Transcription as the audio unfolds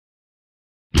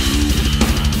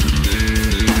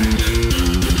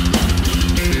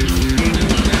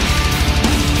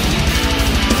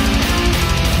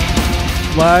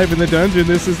live in the dungeon.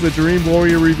 This is the Dream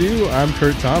Warrior Review. I'm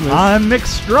Kurt Thomas. I'm Mick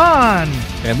Strawn.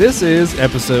 And this is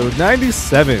episode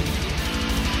 97.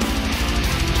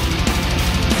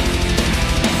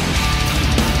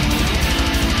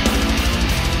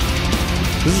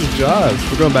 This is Jaws.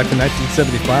 We're going back to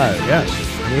 1975. Yes.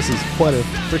 And this is quite a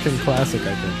freaking classic,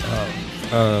 I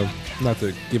think. Not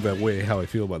to give away how I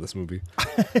feel about this movie.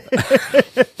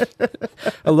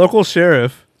 A local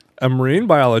sheriff, a marine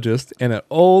biologist, and an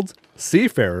old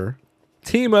seafarer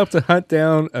team up to hunt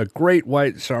down a great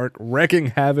white shark, wreaking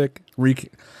havoc.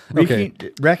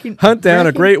 Hunt down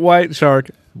a great white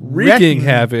shark, wreaking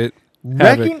havoc.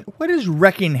 What is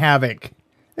wrecking havoc?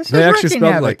 They actually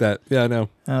spelled it like that. Yeah, I know.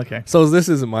 Okay. So this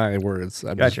isn't my words.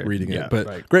 I'm just reading it. But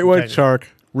right. Great white shark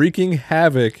wreaking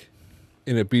havoc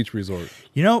in a beach resort.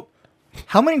 You know,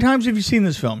 how many times have you seen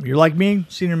this film? You're like me,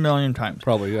 seen it a million times.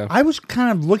 Probably, yeah. I was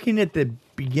kind of looking at the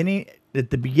beginning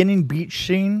beach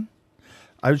scene.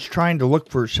 I was trying to look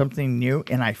for something new,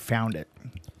 and I found it.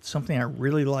 Something I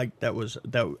really liked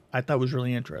that I thought was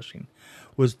really interesting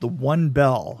was the one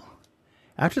bell.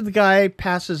 After the guy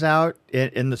passes out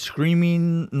and the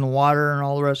screaming in the water and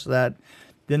all the rest of that,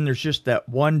 then there's just that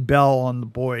one bell on the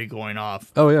buoy going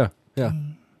off. Oh, yeah. Yeah.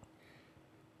 Ding.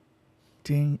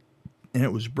 Ding. And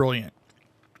it was brilliant.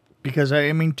 Because,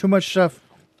 I mean, too much stuff.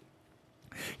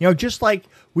 You know, just like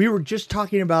we were just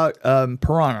talking about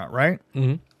Piranha, right?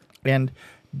 Mm-hmm. And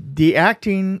the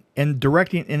acting and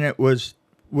directing in it was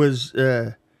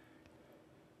it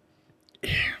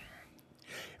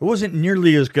wasn't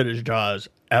nearly as good as Jaws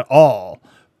at all.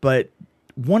 But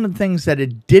one of the things that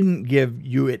it didn't give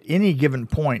you at any given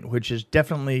point, which is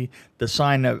definitely the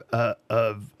sign of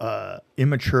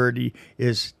immaturity,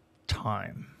 is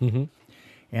time. Mm-hmm.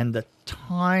 And the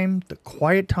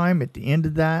quiet time at the end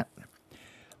of that,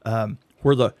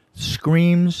 where the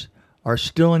screams are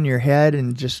still in your head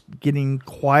and just getting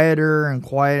quieter and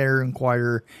quieter and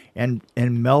quieter and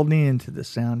melding into the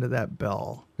sound of that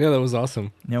bell. Yeah, that was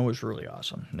awesome. That was really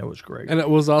awesome. That was great. And it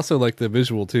was also like the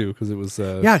visual too, because it was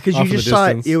because you just saw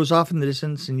it. It was off in the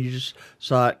distance, and you just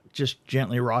saw it just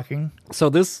gently rocking. So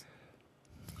this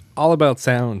all about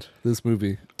sound. This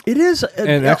movie. It is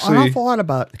an awful lot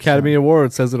about Academy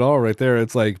Award says it all right there.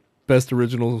 It's like best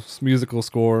original musical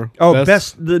score. Oh,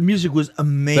 the music was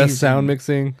amazing. Best sound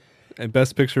mixing, and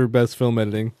best picture, best film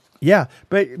editing. Yeah,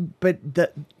 but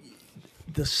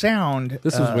the sound.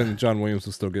 This was when John Williams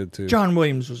was still good too. John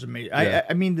Williams was amazing. Yeah.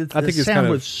 I mean, I think sound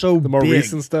was so the more big.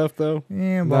 recent stuff though.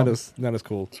 Yeah, well, not as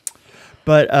cool.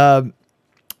 But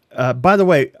by the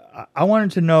way, I wanted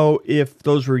to know if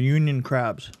those were union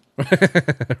crabs.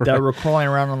 That were crawling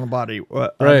around on the body.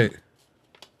 Right.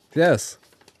 Yes.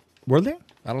 Were they?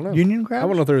 I don't know. Union crabs? I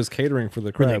don't know if there was catering for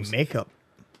the crabs. Were they makeup?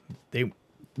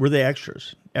 Were they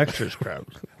extras? Extras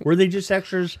crabs. Were they just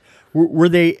extras? Were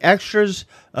they extras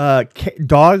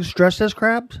dogs dressed as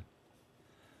crabs?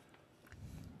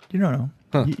 You don't know.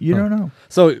 Huh, you don't know.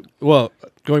 So, well,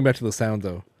 going back to the sound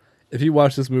though, if you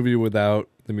watch this movie without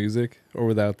the music or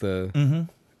without the... Mm-hmm.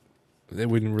 It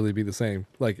wouldn't really be the same.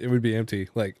 Like, it would be empty.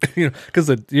 Like, you know, because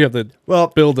you have the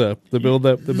build up.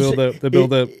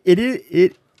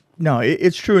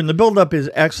 It's true, and the build up is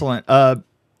excellent.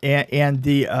 And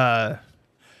the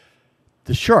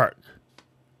shark,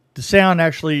 the sound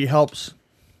actually helps.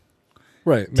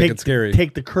 Right, make it scary.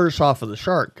 Take the curse off of the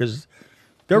shark, because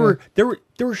there were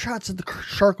shots that the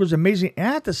shark was amazing. And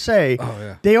I have to say,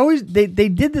 they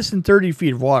did this in 30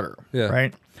 feet of water. Yeah.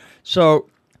 Right. So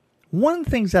one of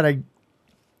the things that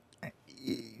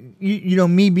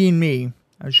me being me,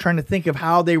 I was trying to think of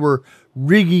how they were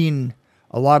rigging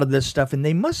a lot of this stuff, and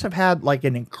they must have had like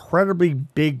an incredibly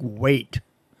big weight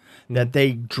that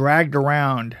they dragged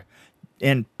around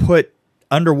and put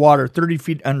underwater, 30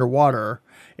 feet underwater,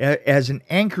 as an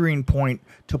anchoring point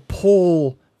to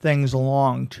pull things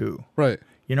along to. Right.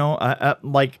 You know, a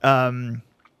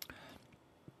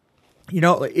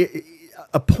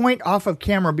point off of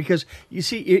camera, because you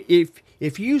see,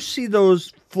 if you see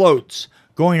those floats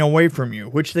going away from you,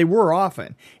 which they were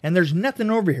often, and there's nothing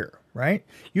over here, right?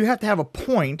 You have to have a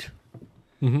point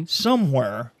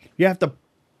somewhere. You have to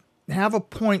have a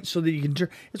point so that you can.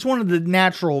 It's one of the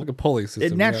natural, like a pulley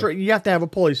system. You have to have a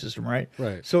pulley system, right?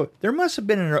 Right. So there must have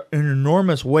been an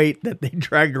enormous weight that they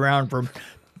dragged around from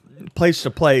place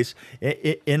to place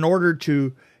in order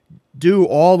to do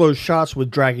all those shots with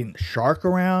dragging the shark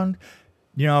around.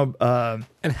 You know,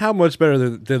 and how much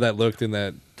better did that look than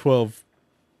that 12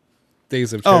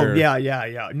 Days of Terror? Oh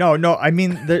yeah. No. I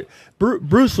mean,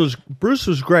 Bruce was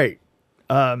great.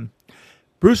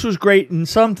 Bruce was great in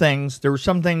some things. There were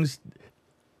some things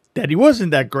that he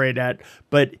wasn't that great at,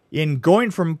 but in going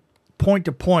from point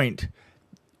to point,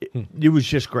 it was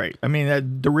just great. I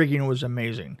mean, the rigging was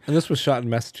amazing. And this was shot in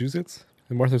Massachusetts,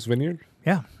 in Martha's Vineyard.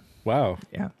 Yeah, Wow.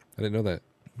 yeah, I didn't know that.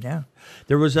 yeah.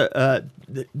 There was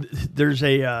there's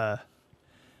a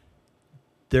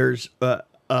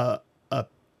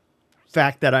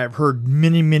fact that I've heard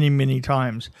many, many, many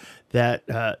times that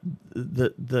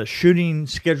the shooting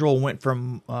schedule went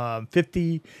from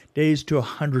 50 days to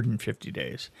 150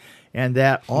 days, and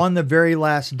that on the very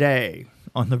last day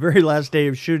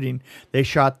of shooting, they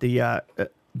shot the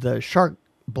shark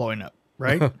blowing up,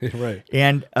 right? Right.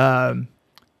 And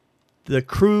the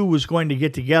crew was going to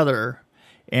get together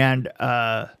and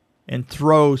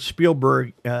throw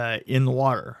Spielberg in the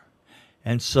water,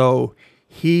 and so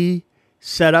he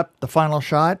set up the final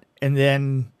shot and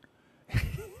then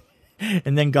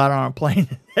got on a plane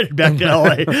and headed back to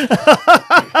LA.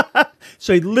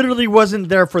 So he literally wasn't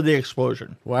there for the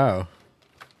explosion. Wow.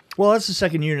 Well, that's the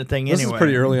second unit thing This anyway. is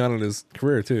pretty early on in his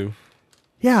career, too.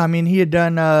 Yeah, I mean, he had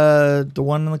done the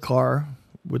one in the car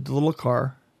with the little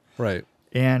car. Right.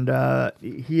 And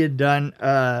he had done,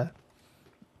 I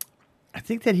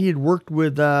think that he had worked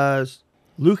with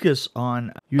Lucas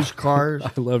on used cars.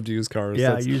 I loved used cars.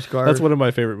 Yeah, used cars. That's one of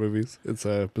my favorite movies. It's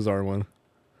a bizarre one.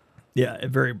 Yeah,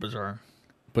 very bizarre.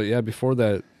 But yeah, before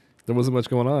that, there wasn't much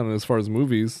going on as far as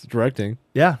movies, directing.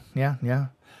 Yeah.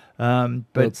 But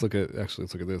let's look at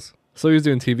this. So he was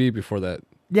doing TV before that,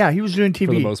 yeah, he was doing TV.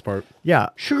 for the most part. Yeah,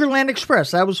 Sugarland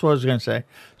Express. That was what I was going to say.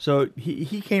 So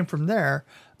he came from there,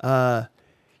 and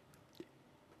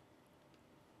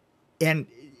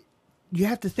you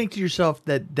have to think to yourself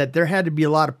that there had to be a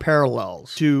lot of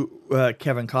parallels to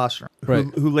Kevin Costner, Right.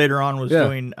 who later on was Yeah.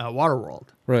 doing Waterworld.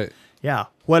 Right. Yeah,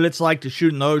 what it's like to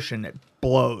shoot in the ocean. It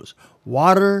blows.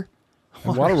 Water.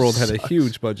 And Waterworld had a sucks.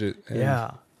 huge budget. And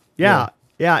Yeah,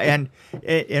 and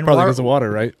Probably water, because of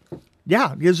water, right?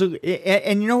 yeah,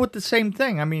 and you know what? The same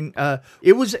thing. I mean,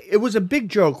 it was a big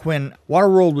joke when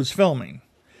Waterworld was filming.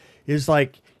 Is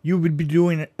like you would be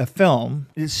doing a film.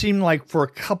 It seemed like for a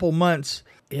couple months,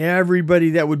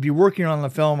 everybody that would be working on the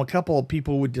film, a couple of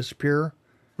people would disappear.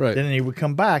 Right. Then they would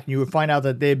come back, and you would find out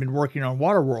that they had been working on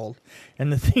Waterworld.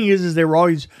 And the thing is they were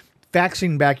always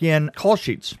faxing back in call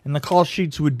sheets, and the call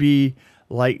sheets would be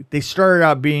like they started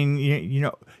out being,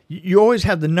 you always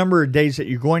have the number of days that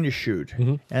you're going to shoot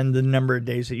and the number of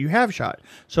days that you have shot.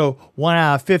 So 1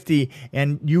 out of 50,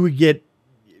 and you would get,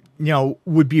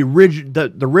 would be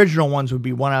the original ones would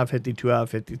be 1 out of 50, 2 out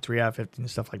of 50, 3 out of 50, and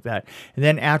stuff like that. And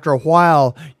then after a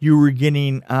while, you were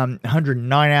getting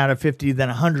 109 out of 50, then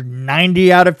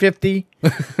 190 out of 50,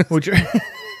 which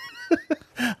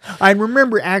I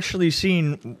remember actually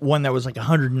seeing one that was like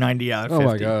 190 out of 50. Oh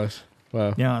my gosh.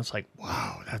 Wow. It's like,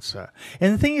 wow, that's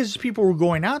and the thing is, people were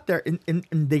going out there and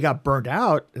they got burnt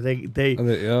out. They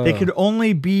could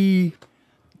only be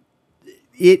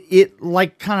it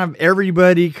like kind of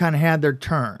everybody kind of had their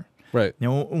turn. Right.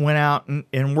 Went out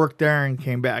and worked there and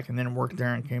came back, and then worked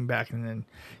there and came back, and then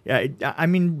I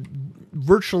mean,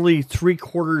 virtually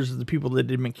 3/4 of the people that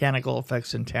did mechanical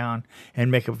effects in town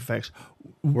and makeup effects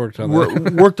worked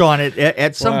on it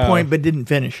at some point, but didn't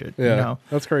finish it. Yeah,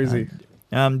 that's crazy.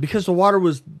 Because the water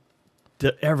was,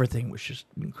 everything was just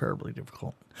incredibly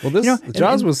difficult. Well,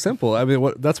 Jaws was simple. I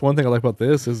mean, that's one thing I like about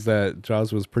this is that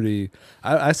Jaws was pretty.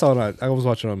 I saw it. I was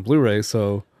watching it on Blu-ray,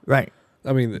 so right.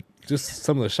 I mean, just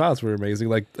some of the shots were amazing.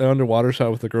 Like the underwater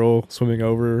shot with the girl swimming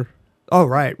over. Oh,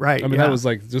 right. I mean, that was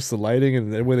like just the lighting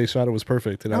and the way they shot it was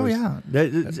perfect. And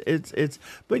it's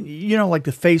but like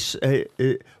the face.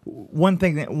 One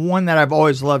that I've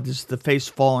always loved is the face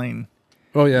falling.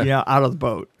 Oh yeah, out of the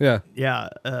boat. Yeah.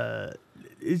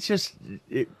 It's just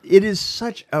it is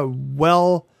such a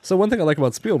well. So one thing I like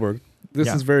about Spielberg,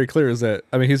 this is very clear, is that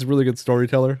I mean he's a really good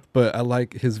storyteller, but I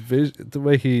like his vision, the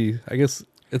way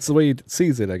it's the way he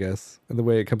sees it, I guess, and the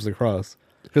way it comes across.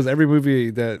 Because every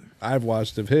movie that I've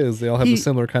watched of his, they all have a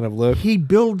similar kind of look. He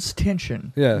builds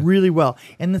tension really well.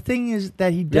 And the thing is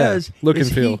that he does look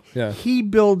and feel. He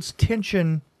builds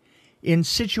tension in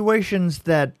situations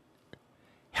that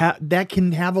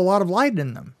can have a lot of light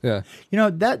in them. Yeah.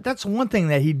 That's one thing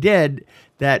that he did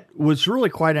that was really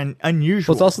quite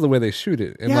unusual. Well, it's also the way they shoot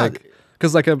it. And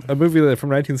because like a movie that from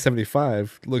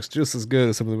 1975 looks just as good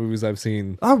as some of the movies I've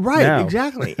seen. Oh, right. Now.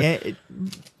 Exactly. And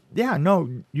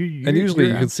usually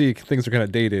you can see things are kind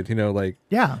of dated, One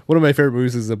of my favorite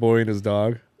movies is The Boy and His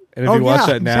Dog. And if you watch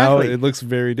that now, it looks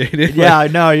very dated. Yeah,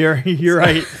 no, you're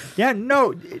right. Yeah,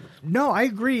 no, I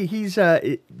agree. He's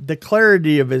the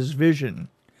clarity of his vision.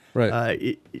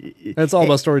 Right. And it's all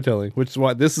about storytelling, which is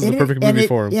why this is the perfect movie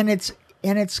for him. And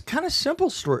and it's kind of simple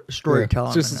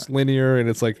storytelling. It's just linear, and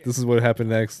it's like, this is what happened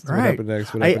next. What happened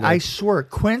next. What happened I next. swear,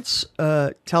 Quint's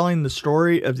telling the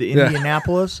story of the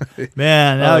Indianapolis,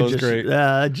 man, that was great.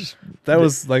 That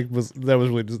was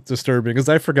really disturbing, because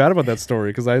I forgot about that story,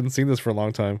 because I hadn't seen this for a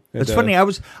long time. And, it's funny. I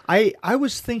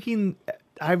was thinking,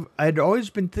 I'd always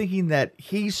been thinking that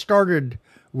he started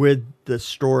with the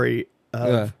story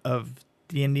of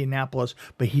the Indianapolis,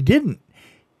 but he didn't.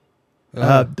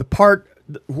 The part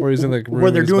where he's in the room,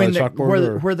 where they're doing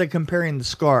where they're comparing the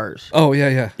scars. Oh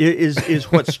yeah. Is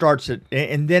what starts it,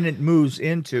 and then it moves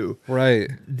into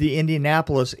the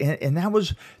Indianapolis, and that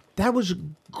was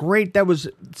great. That was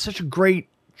such a great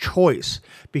choice,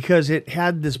 because it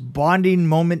had this bonding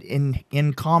moment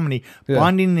in comedy,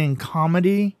 bonding in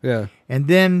comedy, and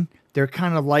then they're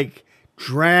kind of like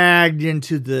dragged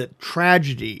into the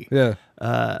tragedy. Yeah.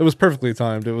 It was perfectly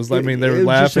timed. It was, I mean, they were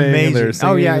laughing and they were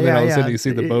singing, and then all of a sudden you see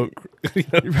the boat.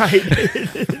 Right.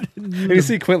 And you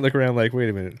see Quint look around like, wait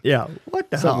a minute. Yeah,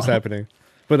 what the hell? Something's happening.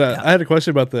 But I had a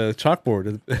question about the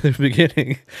chalkboard at the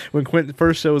beginning. When Quint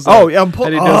first shows up and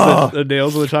he does the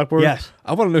nails on the chalkboard. Yes.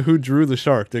 I want to know who drew the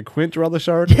shark. Did Quint draw the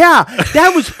shark? Yeah,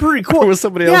 that was pretty cool. Or was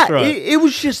somebody else draw it? It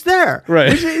was just there.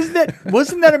 Right.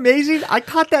 Wasn't that amazing? I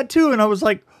caught that too, and I was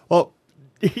like, well,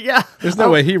 yeah. There's no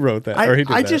way he wrote that, or he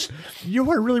did that.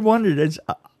 What I really wanted is,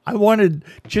 I wanted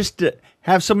just to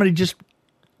have somebody just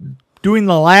doing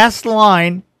the last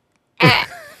line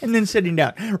and then sitting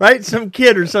down, right? Some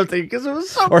kid or something, because it was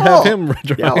so cool. Or have him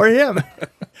draw. Yeah, or him.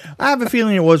 I have a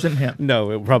feeling it wasn't him. No,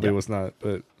 it probably was not.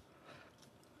 But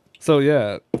so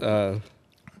yeah,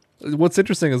 what's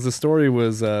interesting is the story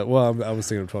was I was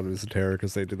thinking of 12 Days of Terror,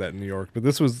 because they did that in New York, but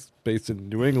this was based in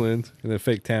New England, in a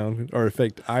fake town or a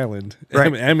fake island,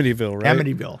 right? Amityville, right?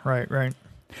 Amityville, right.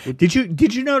 Did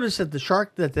you notice that the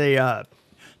shark that they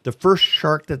the first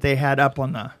shark that they had up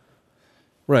on the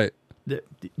right? Did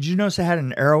you notice it had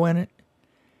an arrow in it?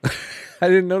 I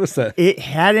didn't notice that. It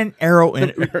had an arrow in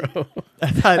it.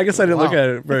 I guess I didn't look at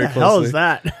it very closely. What the hell is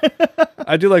that?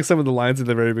 I do like some of the lines at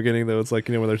the very beginning, though. It's like,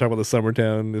 when they're talking about the summer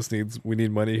town, we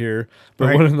need money here.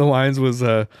 But one of the lines was,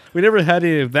 we never had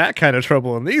any of that kind of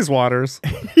trouble in these waters.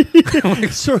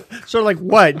 So like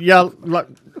what? Yeah. Like,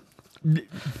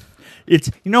 it's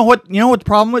you know what the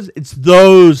problem was? It's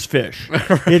those fish.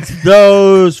 It's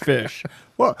those fish.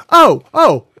 Well,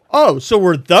 oh, so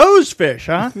we're those fish,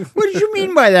 huh? What did you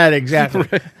mean by that exactly?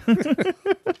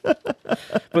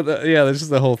 But that's just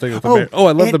the whole thing with the mayor. Oh,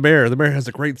 I love the mayor. The mayor has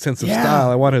a great sense of style.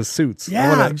 I want his suits.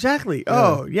 Yeah, exactly. Yeah.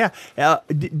 Oh, yeah.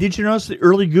 Did you notice the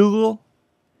early Google?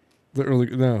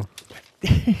 No.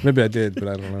 Maybe I did, but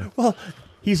I don't know. Well,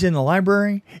 he's in the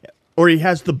library, or he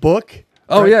has the book.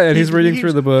 Oh, right? Yeah, and he's reading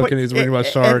through the book, and he's reading about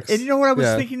sharks. And you know what I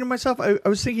was thinking to myself? I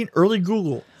was thinking early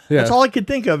Google. Yeah. That's all I could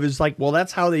think of is like, well,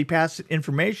 that's how they pass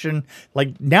information.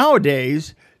 Like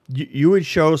nowadays, you would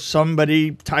show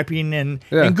somebody typing in,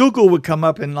 and Google would come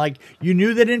up, and like you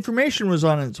knew that information was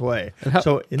on its way.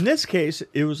 So in this case,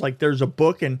 it was like there's a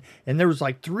book, and there was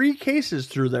like 3 cases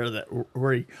through there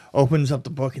where he opens up the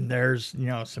book, and there's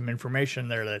some information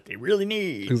there that they really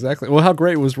need. Exactly. Well, how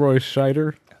great was Roy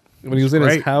Scheider when he was in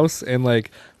his house, and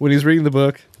like when he's reading the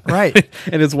book. Right.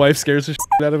 And his wife scares the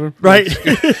shit out of him. Right.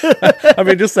 I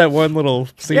mean, just that one little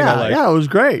scene I like. Yeah, it was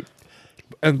great.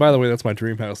 And by the way, that's my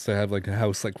dream house, to have like a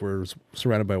house like where it's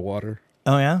surrounded by water.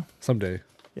 Oh, yeah? Someday.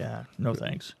 Yeah, no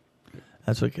thanks.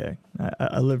 That's okay.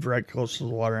 I live right close to the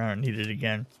water. I don't need it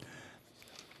again.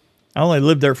 I only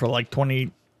lived there for like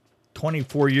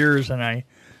 24 years, and I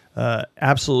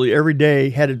absolutely every day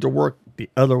headed to work the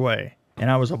other way. And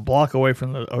I was a block away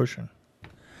from the ocean.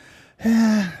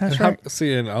 That's right.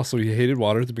 See, and also he hated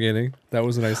water at the beginning. That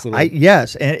was a nice little.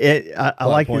 Yes, and I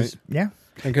like point. his. Yeah,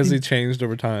 because he changed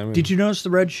over time. Did you notice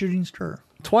the red shooting star?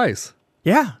 Twice.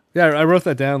 Yeah. Yeah, I wrote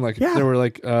that down. Like there were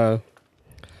like, I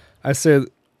said,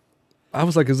 I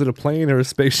was like, is it a plane or a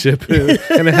spaceship?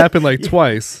 And it happened like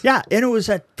twice. Yeah, and it was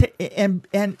and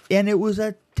it was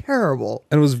a terrible.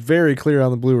 And it was very clear on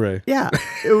the Blu-ray. Yeah,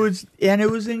 it was, and it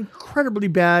was incredibly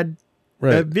bad.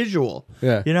 Right. Visual.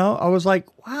 Yeah. I was like,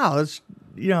 wow, that's,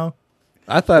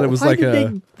 I thought it was like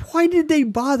why did they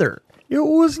bother? It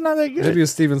was not that good. Maybe as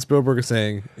Steven Spielberg is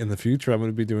saying, in the future, I'm going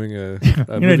to be doing a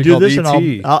movie called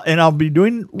E.T. And I'll be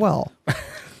doing well.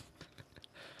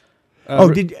 So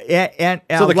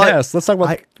the cast. Let's talk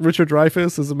about Richard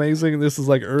Dreyfuss is amazing. This is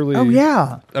like early. Oh,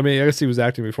 yeah. I mean, I guess he was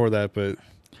acting before that, but.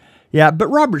 Yeah, but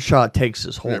Robert Shaw takes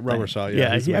this whole thing. Robert Shaw,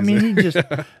 yeah. I mean, he just,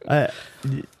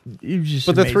 he was just.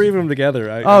 But the amazing. 3 of them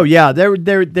together. Yeah,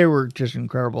 they were just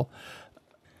incredible.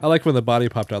 I like when the body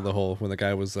popped out of the hole when the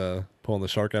guy was pulling the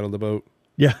shark out of the boat.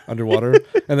 Yeah, underwater,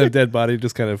 and the dead body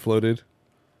just kind of floated.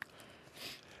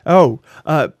 Oh,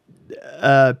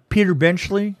 Peter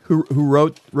Benchley, who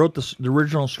wrote the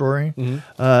original story,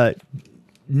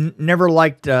 never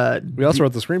liked. We also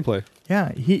wrote the screenplay.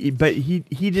 Yeah, he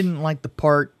didn't like the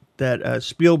part that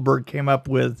Spielberg came up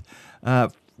with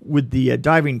the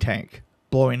diving tank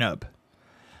blowing up,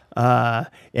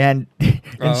 and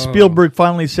Spielberg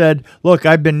finally said, "Look,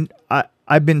 I've been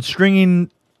dragging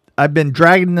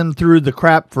them through the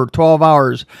crap for 12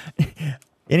 hours."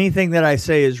 Anything that I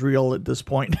say is real at this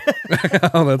point.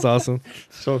 Oh, that's awesome.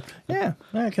 So, yeah,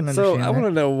 I can understand. So, I want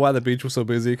to know why the beach was so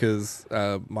busy, because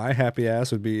my happy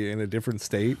ass would be in a different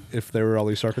state if there were all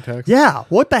these shark attacks. Yeah,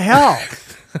 what the hell?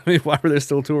 I mean, why were there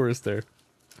still tourists there?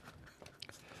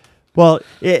 Well,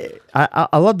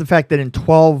 I love the fact that in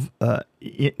 12,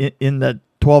 in the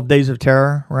 12 Days of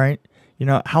Terror, right? You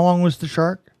know, how long was the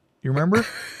shark? You remember?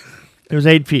 It was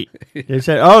 8 feet. They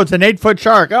said, oh, it's an 8-foot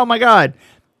shark. Oh, my God.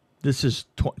 This is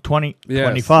 20, yes,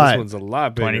 25. This one's a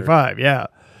lot bigger. 25, yeah.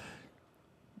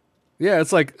 Yeah,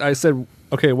 it's like I said,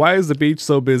 okay, why is the beach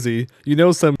so busy? You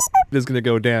know some is going to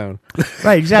go down.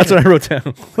 Right, exactly. That's what I wrote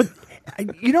down. But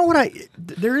you know what?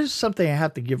 There is something I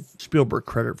have to give Spielberg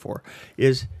credit for,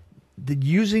 is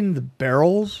using the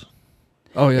barrels.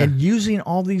 Oh, yeah. And using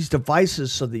all these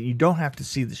devices so that you don't have to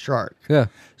see the shark. Yeah.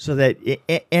 So that,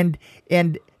 and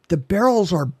the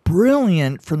barrels are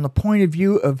brilliant from the point of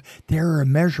view of they're a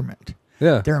measurement.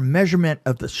 Yeah. They're a measurement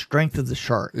of the strength of the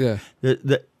shark. Yeah.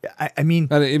 I mean,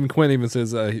 and even Quinn even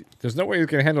says, there's no way you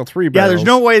can handle 3 barrels. Yeah, there's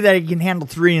no way that he can handle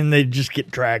 3 and they just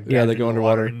get dragged down. Yeah, they go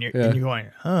underwater. And you're going,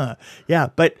 huh. Yeah,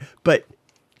 but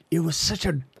it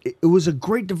was a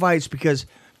great device, because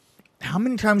how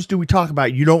many times do we talk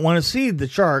about you don't want to see the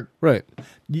shark? Right.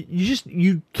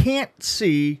 You can't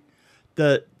see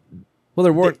the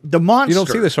the monster. You don't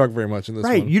see the shark very much in this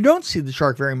right. one. You don't see the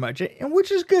shark very much, and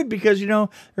which is good, because there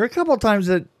are a couple of times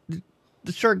that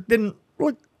the shark didn't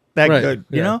look that good,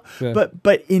 you know. Yeah.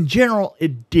 But in general,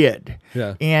 it did.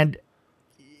 Yeah. And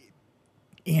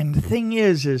the thing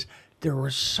is there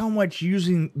was so much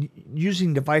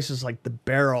using devices like the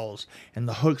barrels and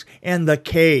the hooks and the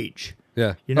cage.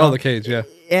 Yeah. You know? The cage. Yeah.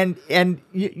 And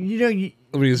you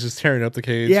when he's just tearing up the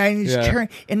cage. Yeah, and he's tearing.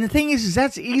 And the thing is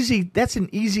that's easy. That's an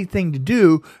easy thing to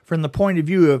do from the point of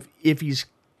view of, if he's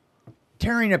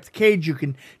tearing up the cage, you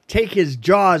can take his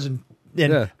jaws and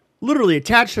literally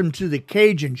attach them to the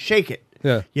cage and shake it.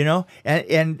 Yeah. You know?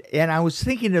 And I was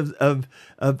thinking of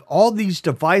all these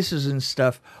devices and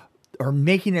stuff are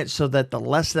making it so that the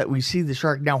less that we see the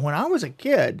shark. Now, when I was a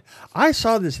kid, I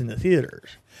saw this in the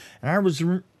theaters, and I was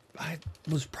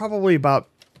probably about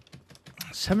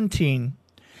 17,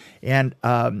 and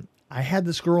I had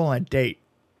this girl on a date.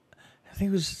 I think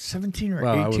it was 17 or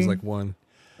 18. I was like 1.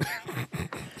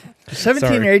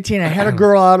 17 or 18. I had a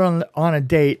girl out on a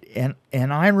date, and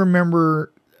I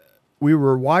remember we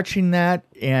were watching that,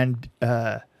 and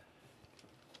the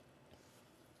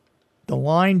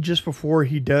line just before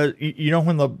he does,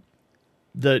 when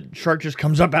the shark just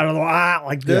comes up out of the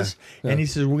like this, and he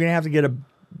says, "We're gonna have to get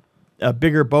a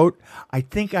bigger boat." I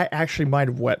think I actually might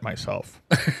have wet myself.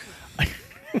 I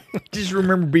just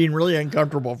remember being really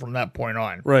uncomfortable from that point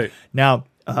on. Right. Now,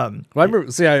 I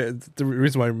remember, the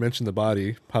reason why I mentioned the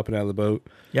body popping out of the boat.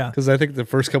 Yeah. Because I think the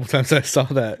first couple times I saw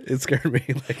that, it scared me.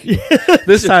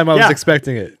 This time I was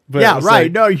expecting it. But yeah, right.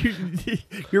 No,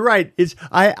 you're right.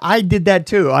 I did that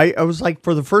too. I was like,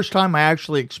 for the first time, I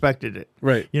actually expected it.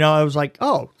 Right. I was like,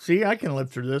 oh, see, I can live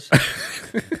through this.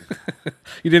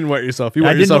 You didn't wet yourself. You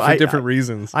wet yourself for different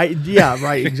reasons. Yeah,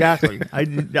 right, exactly.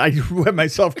 I wet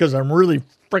myself because I'm really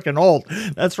freaking old.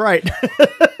 That's right.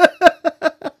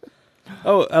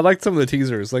 Oh, I liked some of the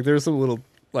teasers. Like, there was some little,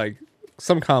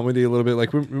 some comedy a little bit.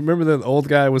 Like, remember the old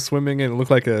guy was swimming and it looked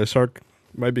like a shark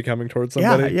might be coming towards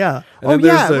somebody? Yeah. And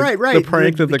right. The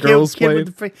prank that the girls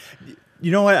played.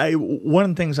 You know what? One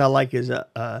of the things I like is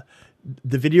the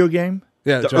video game.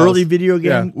 Yeah, the Jaws. Early video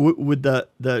game with the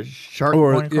shark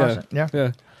going across it.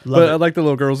 Yeah. But I like the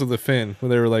little girls with the fin when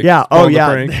they were like, the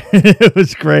prank. It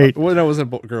was great. Well, no, it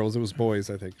wasn't girls, it was boys,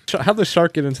 I think. How'd the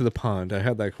shark get into the pond? I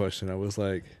had that question. I was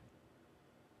like,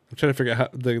 I'm trying to figure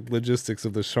out the logistics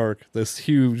of the shark, this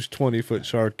huge 20-foot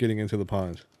shark getting into the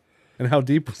pond. And how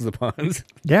deep was the pond?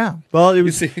 Yeah. Well,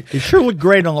 it sure looked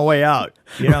great on the way out.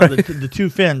 The 2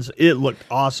 fins, it looked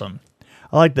awesome.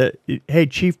 I like hey,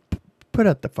 Chief, put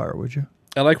out the fire, would you?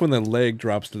 I like when the leg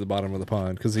drops to the bottom of the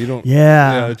pond, because you don't.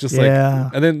 Yeah. It's just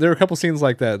and then there were a couple scenes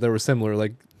like that were similar,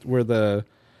 like where the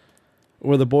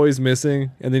boy's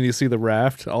missing, and then you see the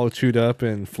raft all chewed up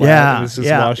and flat, and it's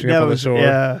just washing up on the shore.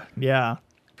 Yeah.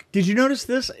 Did you notice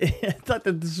this? I thought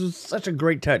that this was such a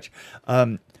great touch.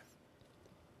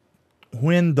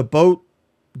 When the boat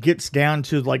gets down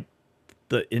to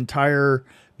the entire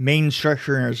main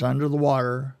structure is under the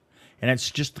water, and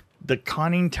it's just the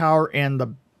conning tower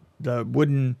and the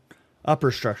wooden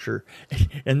upper structure,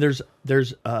 and there's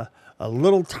a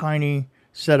little tiny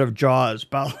set of jaws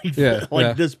about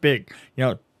like this big,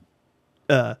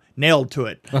 nailed to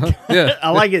it. Yeah,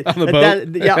 I like it. On the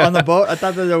boat. On the boat. I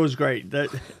thought that was great.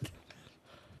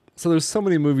 So there's so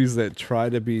many movies that try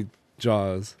to be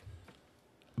Jaws,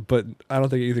 but I don't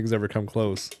think anything's ever come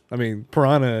close. I mean,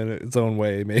 Piranha in its own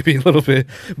way, maybe a little bit,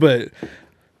 but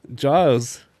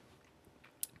Jaws,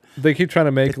 they keep trying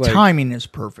to make the timing is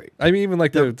perfect. I mean, even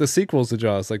like the sequels to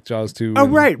Jaws, like Jaws 2. Oh,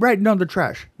 right. No, they're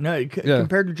trash. No,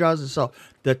 compared to Jaws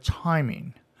itself, the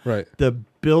timing, right, the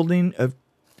building of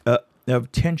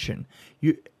tension.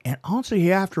 And also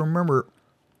you have to remember.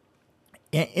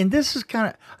 And this is kind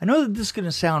of, I know that this is going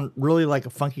to sound really like a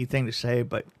funky thing to say,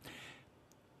 but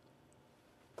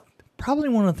probably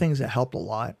one of the things that helped a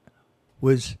lot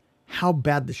was how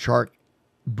bad the shark,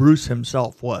 Bruce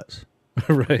himself, was.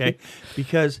 Right. Okay?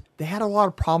 Because they had a lot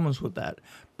of problems with that.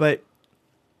 But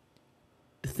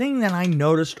the thing that I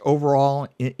noticed overall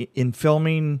in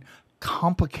filming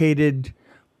complicated,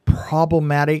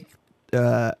 problematic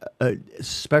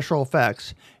special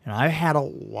effects, and I had a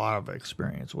lot of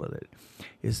experience with it,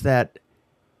 is that,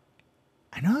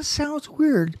 I know it sounds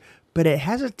weird, but it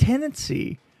has a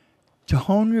tendency to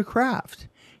hone your craft.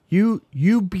 You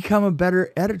become a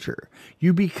better editor.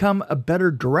 You become a better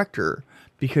director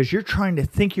because you're trying to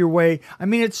think your way. I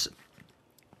mean, it's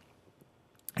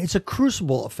a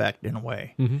crucible effect in a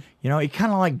way. Mm-hmm. It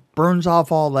kind of like burns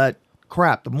off all that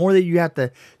crap. The more that you have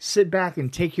to sit back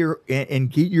and get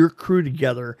your crew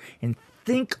together and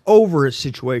think over a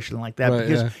situation like that, right,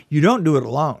 because you don't do it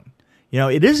alone.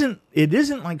 It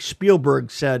isn't like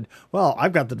Spielberg said, well,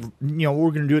 I've got we're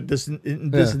going to do it this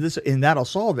and this and this, and that'll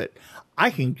solve it. I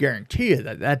can guarantee you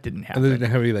that didn't happen. And they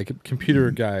didn't have any like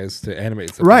computer guys to animate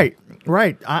something.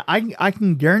 Right. I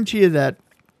can guarantee you that.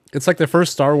 It's like the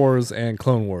first Star Wars and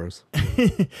Clone Wars.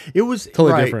 It was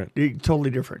totally different. Totally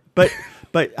different. But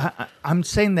I'm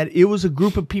saying that it was a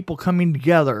group of people coming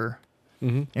together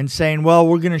and saying, well,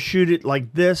 we're going to shoot it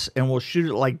like this, and we'll shoot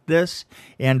it like this,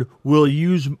 and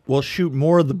we'll shoot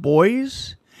more of the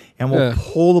boys, and we'll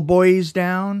pull the boys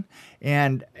down.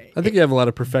 And I think you have a lot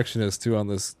of perfectionists too on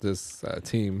this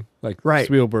team, like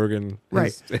Spielberg and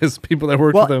his people that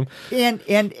work with him.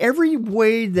 And every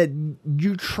way that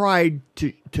you tried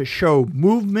to show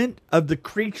movement of the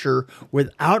creature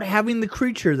without having the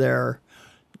creature there,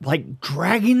 like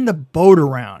dragging the boat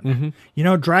around,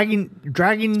 dragging,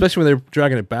 especially when they're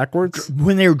dragging it backwards.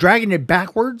 When they were dragging it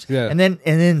backwards, and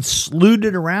then slewed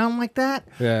it around like that.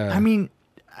 Yeah, I mean,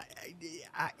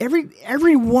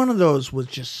 every one of those was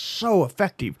just so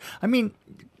effective. I mean,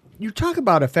 you talk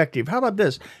about effective. How about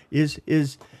this?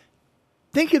 Is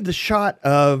think of the shot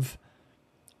of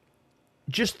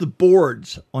just the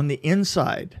boards on the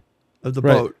inside of the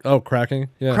boat. Oh, cracking.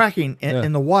 Yeah. Cracking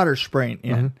and the water spraying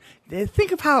in.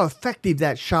 Think of how effective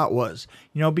that shot was.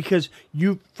 Because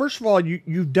first of all,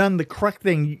 you've done the correct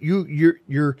thing.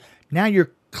 You're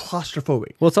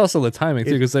claustrophobic. Well, it's also the timing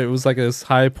too, because it was like this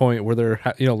high point where they're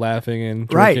laughing and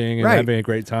drinking and having a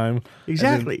great time.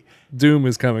 Exactly. Doom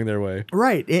is coming their way.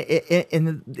 Right.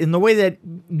 In the way that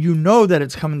that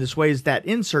it's coming this way is that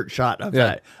insert shot of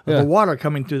the water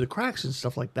coming through the cracks and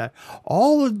stuff like that.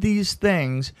 All of these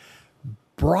things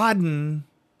broaden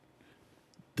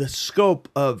the scope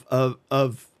of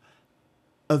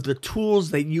the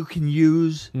tools that you can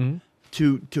use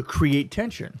to create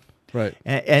tension. Right.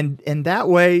 And that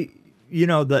way,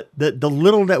 the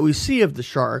little that we see of the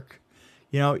shark,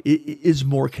 is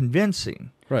more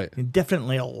convincing. Right. And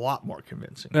definitely a lot more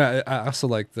convincing. Yeah, I also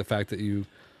like the fact that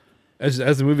as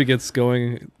the movie gets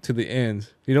going to the end,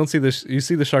 you don't see you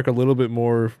see the shark a little bit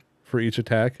more for each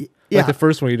attack. Yeah. Like the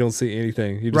first one, you don't see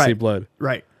anything. You just see blood.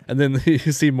 Right. And then you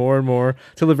see more and more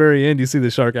till the very end. You see the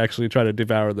shark actually try to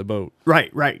devour the boat. Right.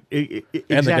 Exactly.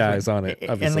 And the guys on it,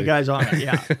 obviously. And the guys on it,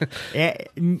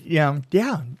 yeah.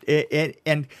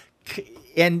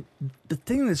 And the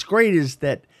thing that's great is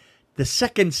that the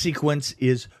second sequence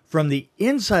is from the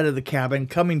inside of the cabin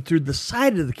coming through the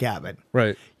side of the cabin.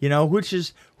 Right.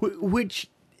 Which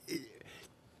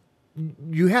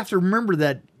you have to remember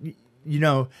that,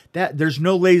 that there's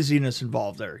no laziness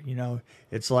involved there.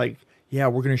 It's like, we're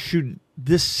going to shoot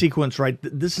this sequence right.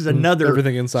 This is another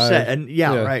everything inside. Set. And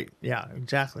right. Yeah,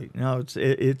 exactly. No,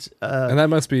 it's and that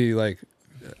must be like,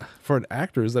 for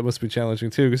actors, that must be challenging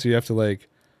too, because you have to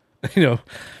do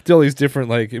all these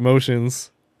different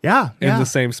emotions. In the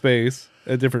same space.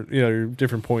 at different,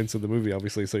 different points of the movie,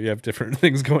 obviously. So you have different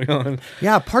things going on.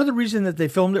 Yeah, part of the reason that they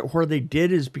filmed it where they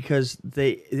did is because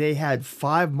they had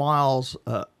 5 miles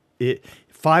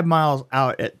 5 miles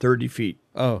out at 30 feet.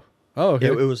 Oh, okay.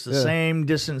 It was the same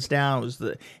distance down. It was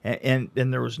and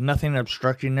there was nothing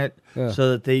obstructing it,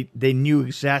 so that they knew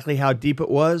exactly how deep it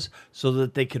was, so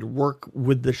that they could work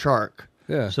with the shark.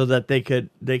 Yeah. So that they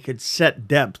could set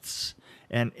depths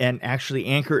and actually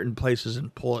anchor it in places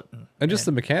and pull it. And just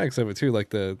the mechanics of it too, like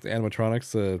the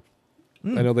animatronics. I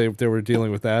know they were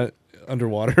dealing with that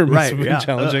underwater. Must have been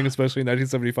challenging, especially in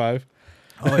 1975.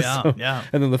 Oh yeah, So, yeah.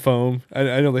 And then the foam.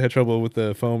 I know they had trouble with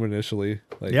the foam initially.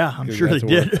 Like, yeah, I'm sure they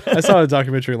did. I saw a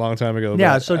documentary a long time ago.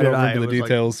 Yeah, so did I. don't remember the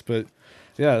details, but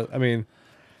yeah, I mean,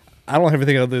 I don't have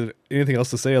anything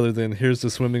else to say other than here's to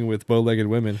swimming with bow-legged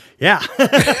women. Yeah.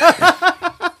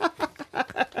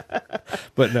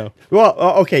 But no. Well,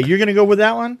 okay, you're gonna go with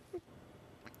that one.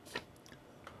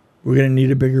 We're gonna need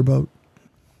a bigger boat.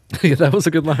 Yeah, that was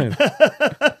a good line,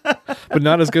 but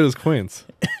not as good as Quinn's.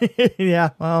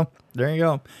 Yeah, well, there you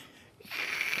go.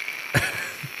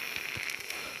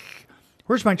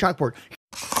 Where's my chalkboard?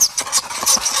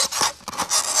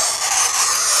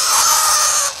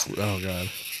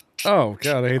 Oh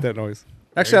god, I hate that noise.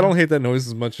 Actually, I don't hate that noise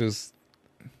as much as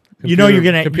you're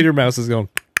gonna computer mouse is going.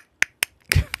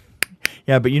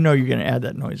 Yeah, but you're gonna add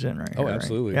that noise in, right? Oh,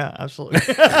 absolutely. Right? Yeah, absolutely.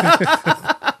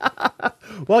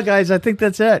 Well, guys, I think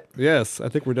that's it. Yes, I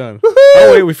think we're done. Oh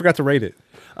wait, we forgot to rate it.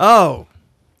 Oh,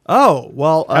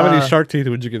 well. How many shark teeth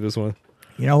would you give this one?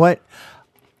 You know what?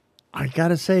 I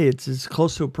gotta say, it's as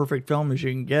close to a perfect film as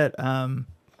you can get.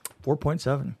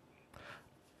 4.7.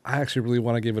 I actually really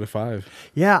want to give it a 5.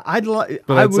 Yeah, I'd like.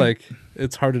 But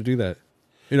it's hard to do that.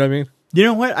 You know what I mean? You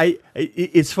know what?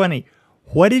 It's funny.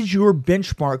 What is your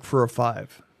benchmark for a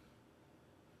 5?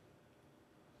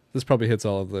 This probably hits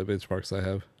all of the benchmarks I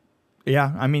have.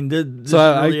 Yeah, I mean, this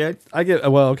so is really I get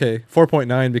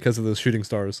 4.9 because of those shooting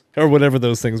stars or whatever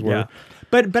those things were. Yeah.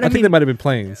 But I think they might have been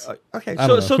planes. Okay,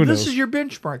 so this is your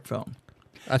benchmark film.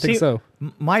 I think so.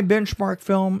 My benchmark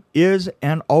film is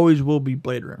and always will be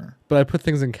Blade Runner. But I put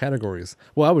things in categories.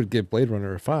 Well, I would give Blade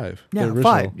Runner a 5. Yeah, the original,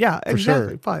 5. Yeah, for exactly.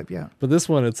 Sure. 5, yeah. But this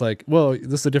one, it's like, well,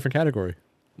 this is a different category.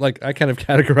 Like, I kind of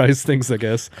categorize things, I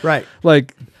guess. Right.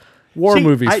 Like, war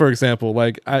movies, for example.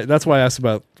 Like, that's why I asked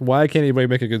about why can't anybody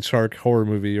make a good shark horror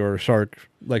movie or a shark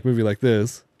movie like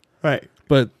this? Right.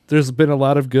 But there's been a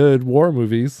lot of good war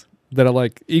movies that I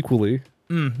like equally.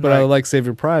 But I like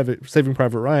Saving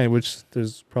Private Ryan, which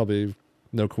there's probably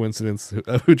no coincidence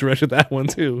who directed that one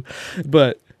too.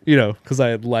 But, because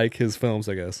I like his films,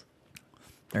 I guess.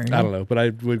 I don't know. But I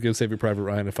would give Saving Private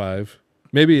Ryan a 5.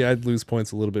 Maybe I'd lose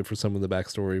points a little bit for some of the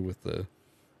backstory with the...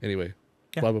 Anyway,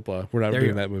 blah, blah, blah. We're not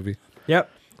doing that movie.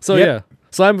 Yep. So, yeah.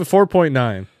 So I'm at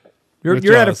 4.9. You're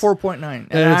at a 4.9. And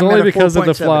it's only because of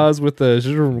the flaws with the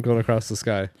zoom going across the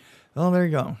sky. Oh, there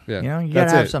you go. Yeah. You got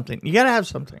to have something. You got to have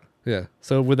something. Yeah.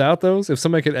 So without those, if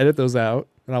somebody could edit those out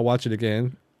and I'll watch it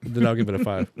again, then I'll give it a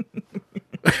 5.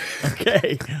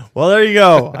 Okay. Well, there you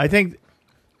go. I think...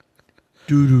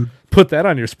 Put that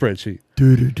on your spreadsheet.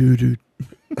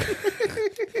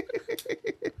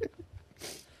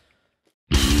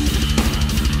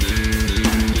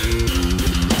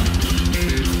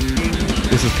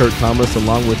 This is Kurt Thomas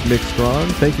along with Mick Strawn.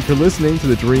 Thank you for listening to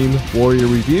the Dream Warrior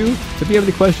Review. If you have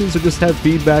any questions or just have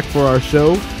feedback for our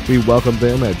show, we welcome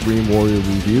them at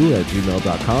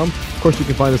dreamwarriorreview@gmail.com. Of course, you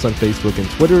can find us on Facebook and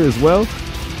Twitter as well.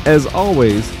 As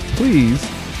always, please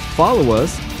follow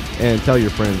us and tell your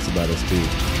friends about us too.